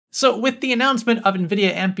So with the announcement of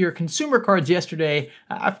Nvidia Ampere consumer cards yesterday,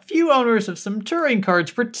 a few owners of some Turing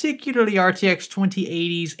cards, particularly RTX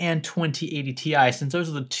 2080s and 2080 Ti, since those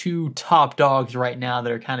are the two top dogs right now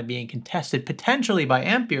that are kind of being contested potentially by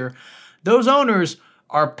Ampere, those owners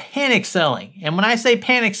are panic selling. And when I say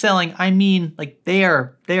panic selling, I mean like they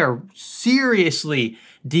are seriously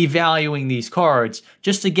devaluing these cards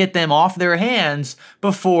just to get them off their hands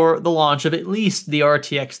before the launch of at least the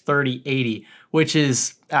RTX 3080, which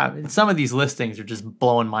is, some of these listings are just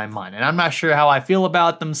blowing my mind, and I'm not sure how I feel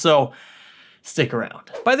about them, so stick around.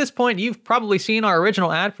 By this point, you've probably seen our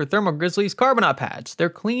original ad for Thermal Grizzly's Carbonite pads. They're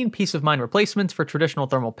clean, peace of mind replacements for traditional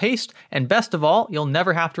thermal paste, and best of all, you'll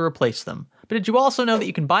never have to replace them. But did you also know that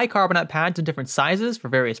you can buy Carbonite pads in different sizes for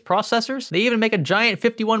various processors? They even make a giant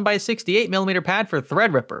 51x68mm pad for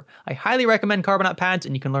Threadripper. I highly recommend Carbonite pads,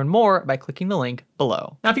 and you can learn more by clicking the link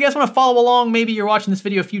below. Now, if you guys want to follow along, maybe you're watching this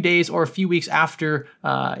video a few days or a few weeks after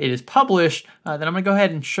it is published, then I'm gonna go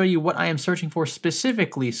ahead and show you what I am searching for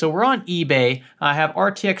specifically. So we're on eBay. I have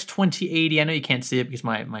RTX 2080. I know you can't see it because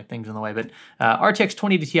my thing's in the way, but RTX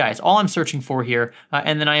 2080 Ti is all I'm searching for here.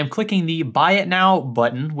 And then I am clicking the Buy It Now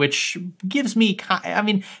button, which gives me, I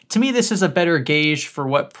mean, to me, this is a better gauge for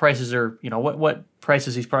what prices are, you know, what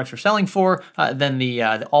prices these products are selling for than the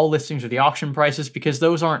all listings or the auction prices, because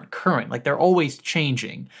those aren't current. Like, they're always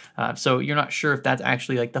changing. So you're not sure if that's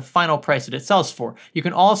actually like the final price that it sells for. You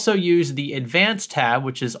can also use the advanced tab,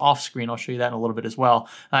 which is off screen. I'll show you that in a little bit as well.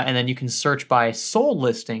 And then you can search by sold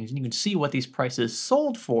listings, and you can see what these prices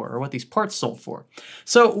sold for, or what these parts sold for.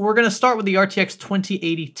 So we're gonna start with the RTX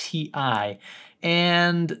 2080 Ti.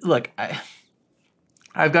 And look,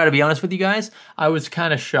 I've got to be honest with you guys, I was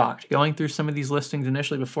kind of shocked going through some of these listings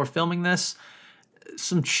initially before filming this.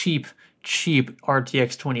 Some cheap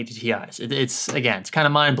RTX 2080 Ti's. It's kind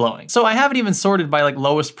of mind-blowing. So I haven't even sorted by like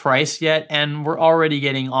lowest price yet, and we're already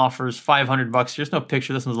getting offers $500. There's no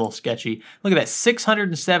picture, this one's a little sketchy. Look at that,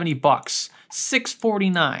 $670, $649,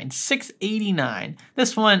 $689.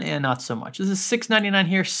 This one, not so much. This is $699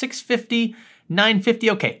 here, $650, $950.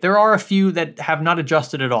 Okay, there are a few that have not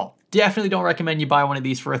adjusted at all. Definitely don't recommend you buy one of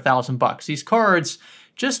these for $1,000. These cards,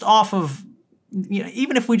 just off of, you know,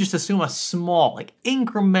 even if we just assume a small, like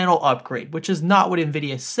incremental upgrade, which is not what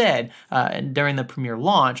Nvidia said during the premiere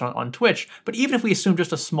launch on Twitch, but even if we assume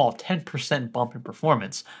just a small 10% bump in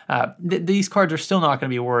performance, these cards are still not going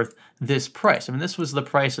to be worth this price. I mean, this was the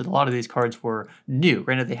price that a lot of these cards were new.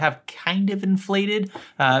 Granted, they have kind of inflated,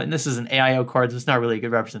 and this is an AIO card, so it's not really a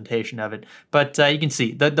good representation of it, but you can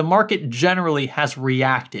see the market generally has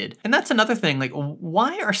reacted. And that's another thing, like,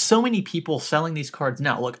 why are so many people selling these cards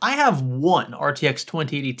now? Look, I have one RTX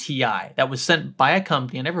 2080 Ti that was sent by a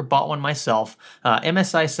company. I never bought one myself.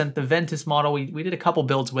 MSI sent the Ventus model. We did a couple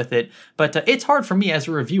builds with it, but it's hard for me as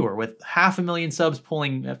a reviewer with 500,000 subs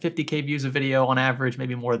pulling 50K views a video on average,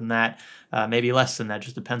 maybe more than that. Maybe less than that,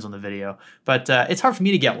 just depends on the video. But it's hard for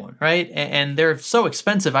me to get one, right? And they're so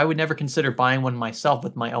expensive, I would never consider buying one myself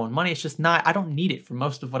with my own money. It's just not, I don't need it for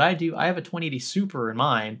most of what I do. I have a 2080 Super in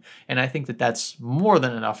mine, and I think that that's more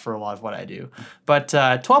than enough for a lot of what I do. But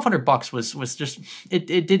 $1,200 was just, it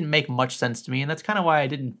didn't make much sense to me, and that's kind of why I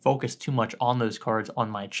didn't focus too much on those cards on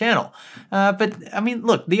my channel. But I mean,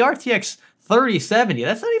 look, the RTX 3070,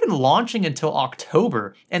 that's not even launching until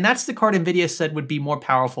October, and that's the card Nvidia said would be more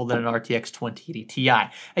powerful than an RTX 2080 Ti.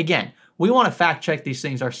 Again, we want to fact check these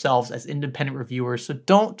things ourselves as independent reviewers, so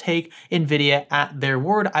don't take Nvidia at their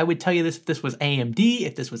word. I would tell you this if this was AMD,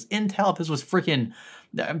 if this was Intel, if this was freaking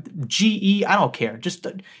GE, I don't care. Just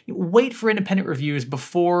wait for independent reviews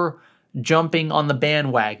before jumping on the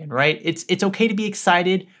bandwagon, right? It's okay to be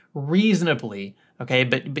excited reasonably, okay,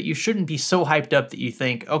 but you shouldn't be so hyped up that you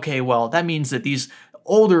think, okay, well, that means that these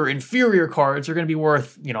older, inferior cards are going to be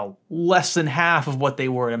worth, you know, less than half of what they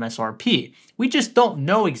were at MSRP. We just don't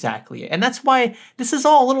know exactly, and that's why this is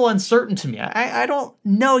all a little uncertain to me. I don't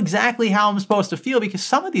know exactly how I'm supposed to feel, because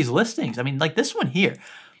some of these listings, I mean, like this one here,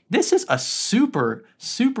 this is a super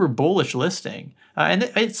bullish listing, and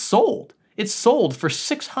it's sold. It's sold for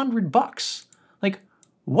 $600. Like,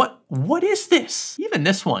 what is this? Even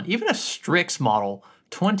this one, even a Strix model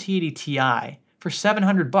 2080 Ti for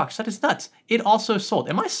 $700, that is nuts. It also sold.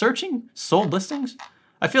 Am I searching sold listings?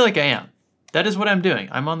 I feel like I am. That is what I'm doing.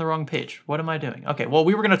 I'm on the wrong page. What am I doing? Okay, well,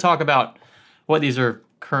 we were gonna talk about what these are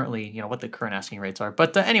currently, you know, what the current asking rates are.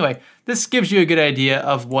 But anyway, this gives you a good idea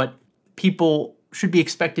of what people should be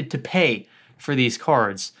expected to pay for these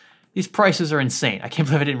cards. These prices are insane. I can't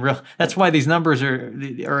believe I didn't realize. That's why these numbers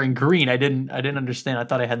are in green. I didn't understand. I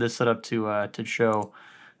thought I had this set up to show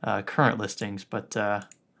current listings, but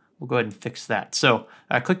we'll go ahead and fix that. So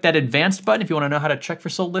click that advanced button if you want to know how to check for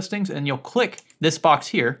sold listings, and you'll click this box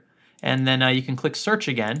here, and then you can click search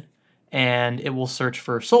again, and it will search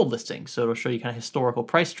for sold listings. So it'll show you kind of historical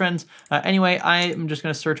price trends. Anyway, I am just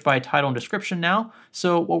going to search by title and description now.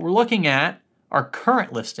 So what we're looking at are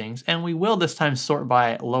current listings, and we will this time sort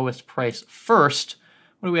by lowest price first.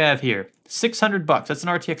 What do we have here? 600 bucks. That's an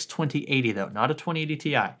RTX 2080 though, not a 2080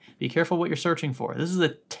 Ti. Be careful what you're searching for. This is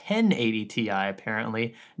a 1080 Ti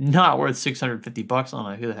apparently, not worth 650 bucks. I don't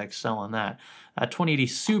know who the heck's selling that. 2080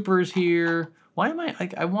 Supers here. Why am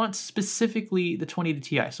I want specifically the 2080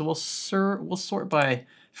 Ti. So we'll sort by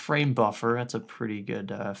frame buffer. That's a pretty good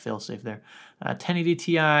failsafe there. 1080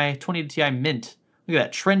 Ti, 2080 Ti Mint. Look at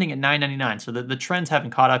that, trending at $999. So the trends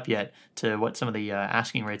haven't caught up yet to what some of the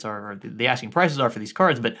asking rates are, or the asking prices are for these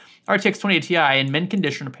cards. But RTX 2080 Ti in mint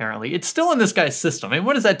condition, apparently, it's still in this guy's system. I mean,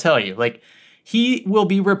 what does that tell you? Like, he will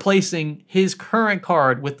be replacing his current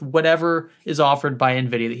card with whatever is offered by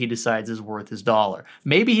Nvidia that he decides is worth his dollar.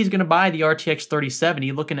 Maybe he's going to buy the RTX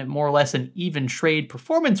 3070, looking at more or less an even trade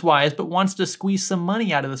performance-wise, but wants to squeeze some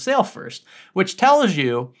money out of the sale first, which tells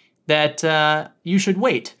you that you should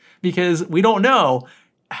wait, because we don't know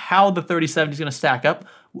how the 3070 is going to stack up.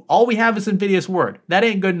 All we have is Nvidia's word. That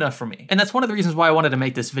ain't good enough for me. And that's one of the reasons why I wanted to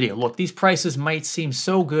make this video. Look, these prices might seem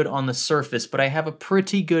so good on the surface, but I have a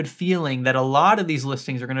pretty good feeling that a lot of these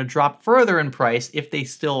listings are going to drop further in price if they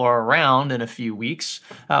still are around in a few weeks.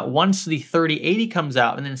 Once the 3080 comes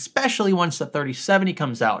out, and then especially once the 3070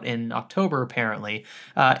 comes out in October, apparently,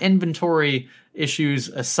 inventory issues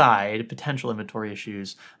aside, potential inventory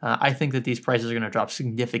issues, I think that these prices are going to drop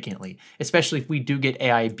significantly, especially if we do get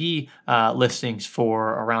AIB listings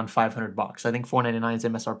for around 500 bucks. I think 499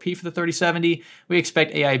 is MSRP for the 3070. We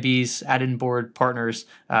expect AIB's add-in board partners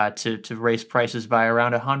to raise prices by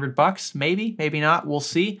around 100 bucks, maybe not. We'll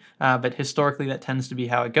see. But historically, that tends to be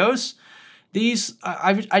how it goes. These,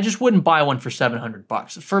 I just wouldn't buy one for 700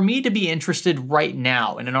 bucks. For me to be interested right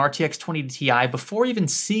now in an RTX 2080 Ti, before even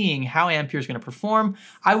seeing how Ampere is going to perform,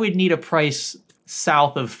 I would need a price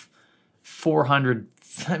south of 400,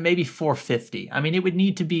 maybe 450. I mean, it would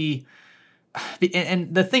need to be,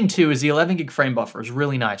 and the thing too is the 11 gig frame buffer is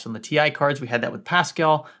really nice. On the Ti cards, we had that with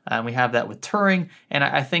Pascal, and we have that with Turing, and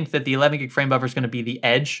I think that the 11 gig frame buffer is going to be the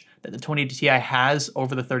edge that the 2080 Ti has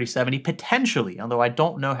over the 3070, potentially, although I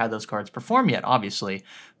don't know how those cards perform yet, obviously.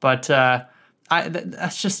 But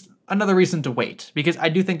that's just another reason to wait, because I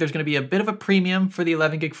do think there's going to be a bit of a premium for the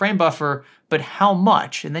 11 gig frame buffer, but how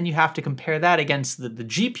much? And then you have to compare that against the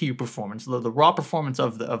GPU performance, the raw performance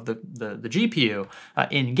of the GPU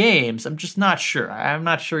in games. I'm just not sure. I'm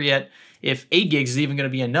not sure yet if 8 gigs is even going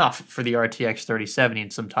to be enough for the RTX 3070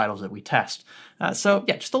 in some titles that we test. So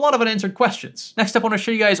yeah, just a lot of unanswered questions. Next up, I want to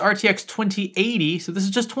show you guys RTX 2080. So this is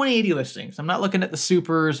just 2080 listings. I'm not looking at the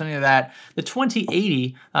supers, any of that. The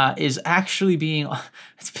 2080 is actually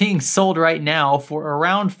being sold right now for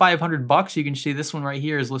around 500 bucks. You can see this one right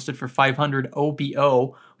here is listed for 500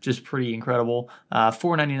 OBO, which is pretty incredible.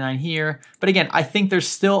 499 here. But again, I think there's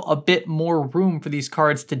still a bit more room for these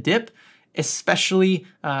cards to dip, especially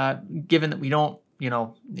given that we don't, you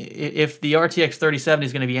know, if the RTX 3070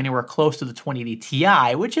 is going to be anywhere close to the 2080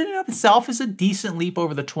 Ti, which in and of itself is a decent leap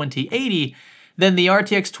over the 2080, then the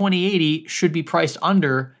RTX 2080 should be priced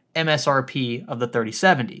under MSRP of the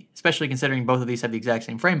 3070, especially considering both of these have the exact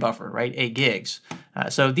same frame buffer, right? 8 gigs.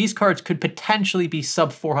 So these cards could potentially be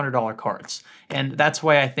sub $400 cards. And that's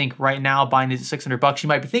why I think right now buying these at 600 bucks, you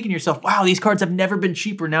might be thinking to yourself, wow, these cards have never been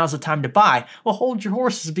cheaper. Now's the time to buy. Well, hold your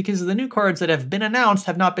horses, because the new cards that have been announced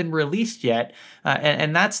have not been released yet.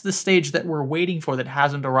 And that's the stage that we're waiting for that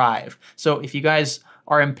hasn't arrived. So if you guys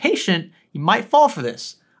are impatient, you might fall for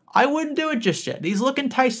this. I wouldn't do it just yet. These look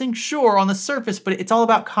enticing, sure, on the surface, but it's all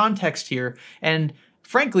about context here. And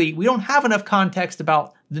frankly, we don't have enough context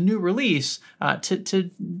about the new release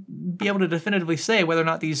to be able to definitively say whether or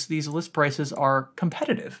not these list prices are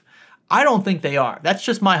competitive. I don't think they are. That's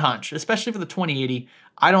just my hunch, especially for the 2080.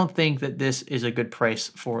 I don't think that this is a good price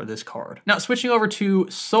for this card. Now, switching over to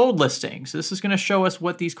sold listings. This is going to show us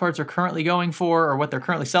what these cards are currently going for, or what they're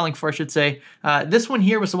currently selling for, I should say. This one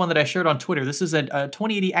here was the one that I shared on Twitter. This is a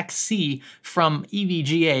 2080 XC from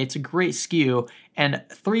EVGA. It's a great SKU, and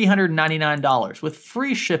 $399 with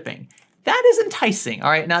free shipping. That is enticing.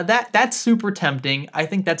 All right, now that's super tempting. I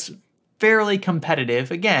think that's fairly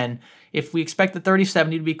competitive. Again, if we expect the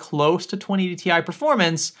 3070 to be close to 2080 Ti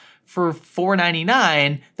performance for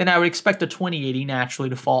 $499, then I would expect the 2080 naturally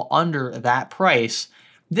to fall under that price.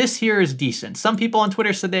 This here is decent. Some people on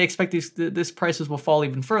Twitter said they expect these prices will fall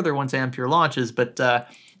even further once Ampere launches, but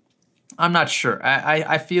I'm not sure.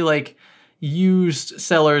 I feel like, used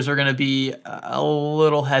sellers are going to be a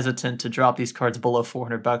little hesitant to drop these cards below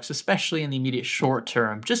 400 bucks, especially in the immediate short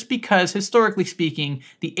term, just because historically speaking,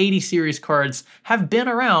 the 80 series cards have been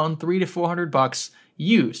around 300 to 400 bucks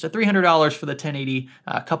used. At $300 for the 1080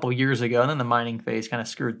 a couple years ago, and then the mining phase kind of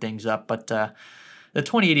screwed things up, but the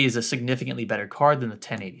 2080 is a significantly better card than the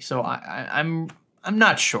 1080. So I'm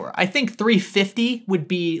not sure. I think 350 would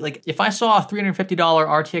be, like, if I saw a $350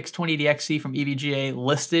 RTX 2080 XC from EVGA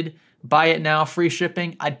listed, buy it now, free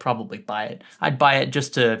shipping, I'd probably buy it. I'd buy it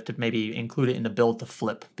just to maybe include it in the build to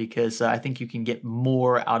flip, because I think you can get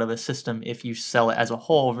more out of a system if you sell it as a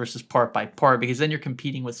whole versus part by part, because then you're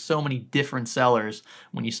competing with so many different sellers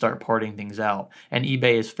when you start parting things out. And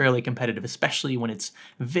eBay is fairly competitive, especially when it's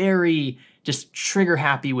very just trigger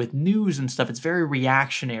happy with news and stuff. It's very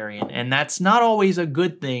reactionary, and that's not always a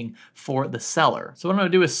good thing for the seller. So what I'm gonna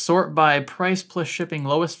do is sort by price plus shipping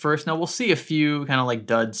lowest first. Now we'll see a few kind of like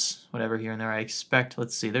duds, whatever here and there I expect.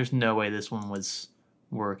 Let's see, there's no way this one was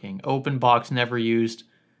working. Open box, never used,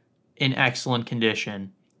 in excellent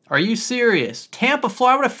condition. Are you serious? Tampa,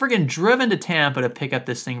 Florida. I would have friggin' driven to Tampa to pick up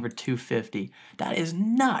this thing for $250. That is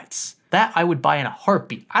nuts. That I would buy in a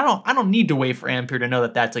heartbeat. I don't need to wait for Ampere to know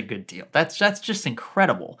that that's a good deal. That's just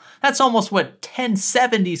incredible. That's almost what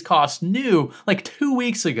 1070s cost new like 2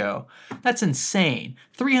 weeks ago. That's insane.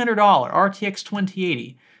 $300 RTX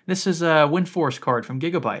 2080. This is a WindForce card from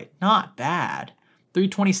Gigabyte. Not bad.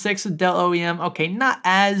 326 of Dell OEM. Okay, not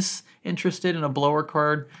as interested in a blower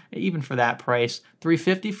card, even for that price.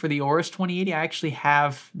 350 for the Aorus 2080. I actually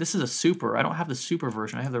have, this is a super. I don't have the super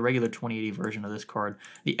version. I have the regular 2080 version of this card.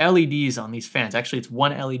 The LEDs on these fans, actually it's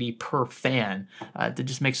one LED per fan to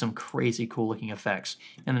just make some crazy cool looking effects.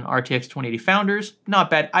 And then RTX 2080 Founders, not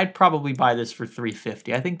bad. I'd probably buy this for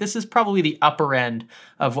 350. I think this is probably the upper end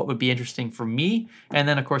of what would be interesting for me. And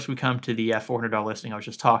then of course we come to the $400 listing I was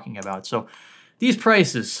just talking about. So these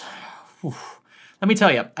prices, whew. Let me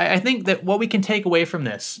tell you, I think that what we can take away from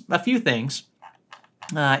this, a few things.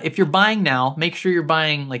 If you're buying now, make sure you're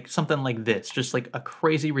buying like something like this, just like a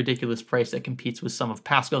crazy ridiculous price that competes with some of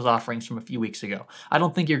Pascal's offerings from a few weeks ago. I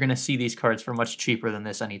don't think you're going to see these cards for much cheaper than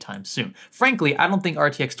this anytime soon. Frankly, I don't think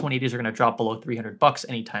RTX 2080s are going to drop below 300 bucks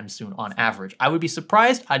anytime soon on average. I would be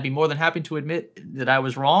surprised. I'd be more than happy to admit that I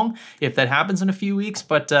was wrong if that happens in a few weeks,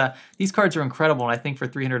 but these cards are incredible, and I think for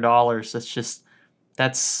 $300,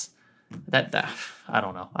 I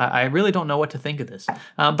don't know. I really don't know what to think of this.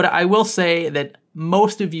 But I will say that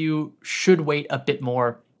most of you should wait a bit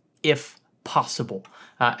more if possible.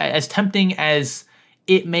 As tempting as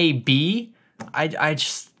it may be, I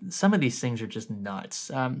just, some of these things are just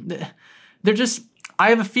nuts. They're just, I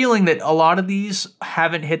have a feeling that a lot of these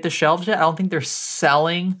haven't hit the shelves yet. I don't think they're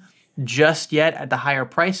selling just yet at the higher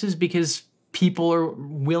prices because people are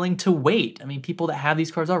willing to wait. I mean, people that have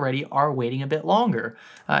these cards already are waiting a bit longer.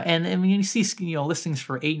 And I mean, you see, listings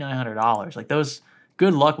for $800, $900. Like those,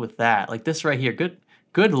 good luck with that. Like this right here,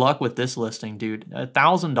 good luck with this listing, dude.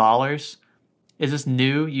 $1,000. Is this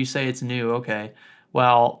new? You say it's new. Okay.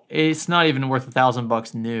 Well, it's not even worth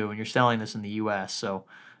 $1,000 new, and you're selling this in the U.S. So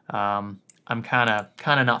I'm kind of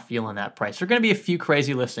not feeling that price. There are going to be a few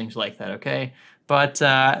crazy listings like that. Okay. But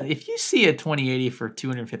if you see a 2080 for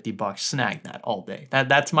 $250, snag that all day.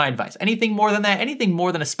 That's my advice. Anything more than that, anything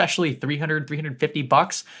more than especially $300,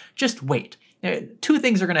 $350, just wait. Two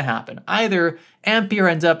things are going to happen. Either Ampere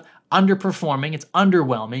ends up underperforming, it's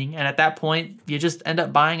underwhelming, and at that point, you just end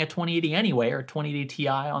up buying a 2080 anyway, or a 2080 Ti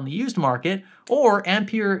on the used market, or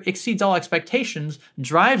Ampere exceeds all expectations,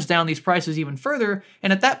 drives down these prices even further,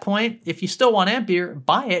 and at that point, if you still want Ampere,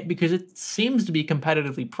 buy it because it seems to be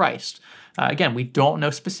competitively priced. Again, we don't know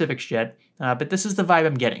specifics yet, but this is the vibe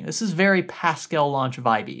I'm getting. This is very Pascal launch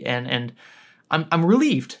vibey, and I'm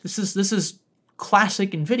relieved. This is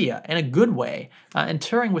classic Nvidia in a good way. And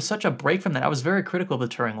Turing was such a break from that. I was very critical of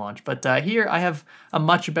the Turing launch, but here I have a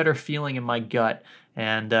much better feeling in my gut.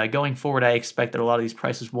 And going forward, I expect that a lot of these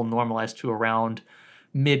prices will normalize to around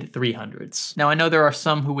mid 300s. Now, I know there are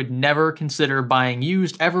some who would never consider buying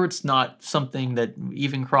used ever. It's not something that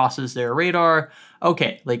even crosses their radar.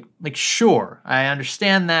 Okay, like sure, I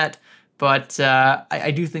understand that, but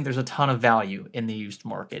I do think there's a ton of value in the used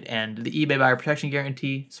market, and the eBay buyer protection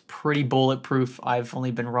guarantee is pretty bulletproof. I've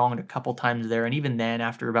only been wronged a couple times there, and even then,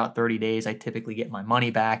 after about 30 days, I typically get my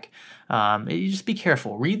money back. You just be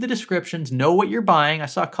careful. Read the descriptions. Know what you're buying. I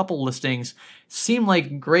saw a couple listings seem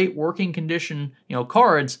like great working condition,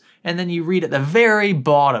 cards, and then you read at the very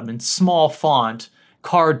bottom in small font,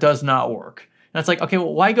 card does not work. And it's like, okay,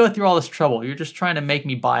 well, why go through all this trouble? You're just trying to make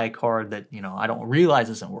me buy a card that, I don't realize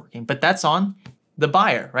isn't working. But that's on the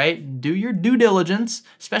buyer, right? Do your due diligence,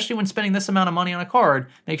 especially when spending this amount of money on a card.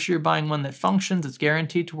 Make sure you're buying one that functions, it's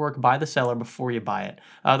guaranteed to work by the seller before you buy it.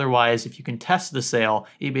 Otherwise, if you can test the sale,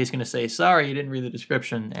 eBay's gonna say, sorry, you didn't read the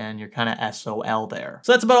description, and you're kind of SOL there.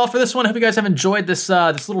 So that's about all for this one. I hope you guys have enjoyed this,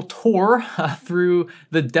 this little tour through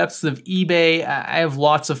the depths of eBay. I have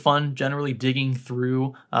lots of fun generally digging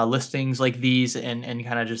through listings like these and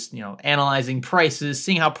kind of just, you know, analyzing prices,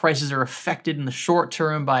 seeing how prices are affected in the short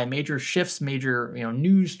term by major shifts, major, you know,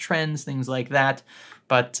 news trends, things like that.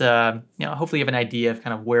 But, you know, hopefully you have an idea of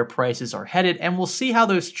kind of where prices are headed, and we'll see how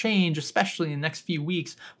those change, especially in the next few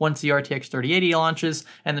weeks once the RTX 3080 launches,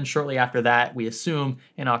 and then shortly after that, we assume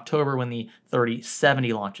in October when the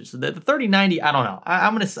 3070 launches. So the 3090, I don't know.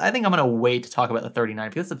 I think I'm gonna wait to talk about the 3090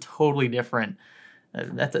 because it's a totally different.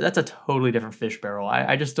 That's a totally different fish barrel.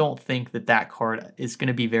 I just don't think that card is going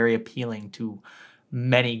to be very appealing to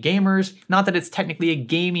many gamers. Not that it's technically a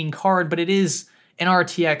gaming card, but it is an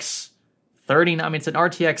RTX 30. I mean, it's an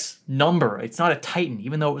RTX number. It's not a Titan,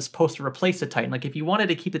 even though it was supposed to replace a Titan. Like, if you wanted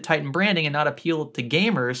to keep the Titan branding and not appeal to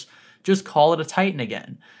gamers, just call it a Titan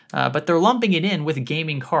again. But they're lumping it in with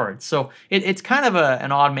gaming cards. So it's kind of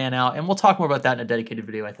an odd man out, and we'll talk more about that in a dedicated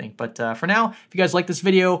video, I think. But for now, if you guys like this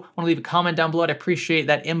video, want to leave a comment down below, I'd appreciate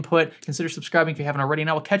that input. Consider subscribing if you haven't already, and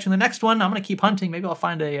I will catch you in the next one. I'm going to keep hunting. Maybe I'll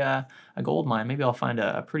find a gold mine. Maybe I'll find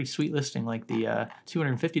a pretty sweet listing like the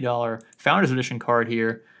 $250 Founders Edition card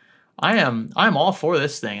here. I'm all for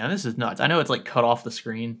this thing, and this is nuts. I know it's like cut off the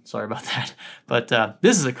screen. Sorry about that. But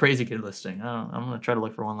this is a crazy good listing. I'm going to try to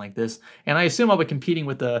look for one like this. And I assume I'll be competing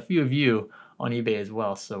with a few of you on eBay as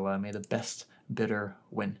well. So may the best bidder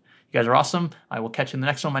win. You guys are awesome. I will catch you in the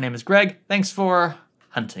next one. My name is Greg. Thanks for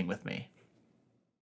hunting with me.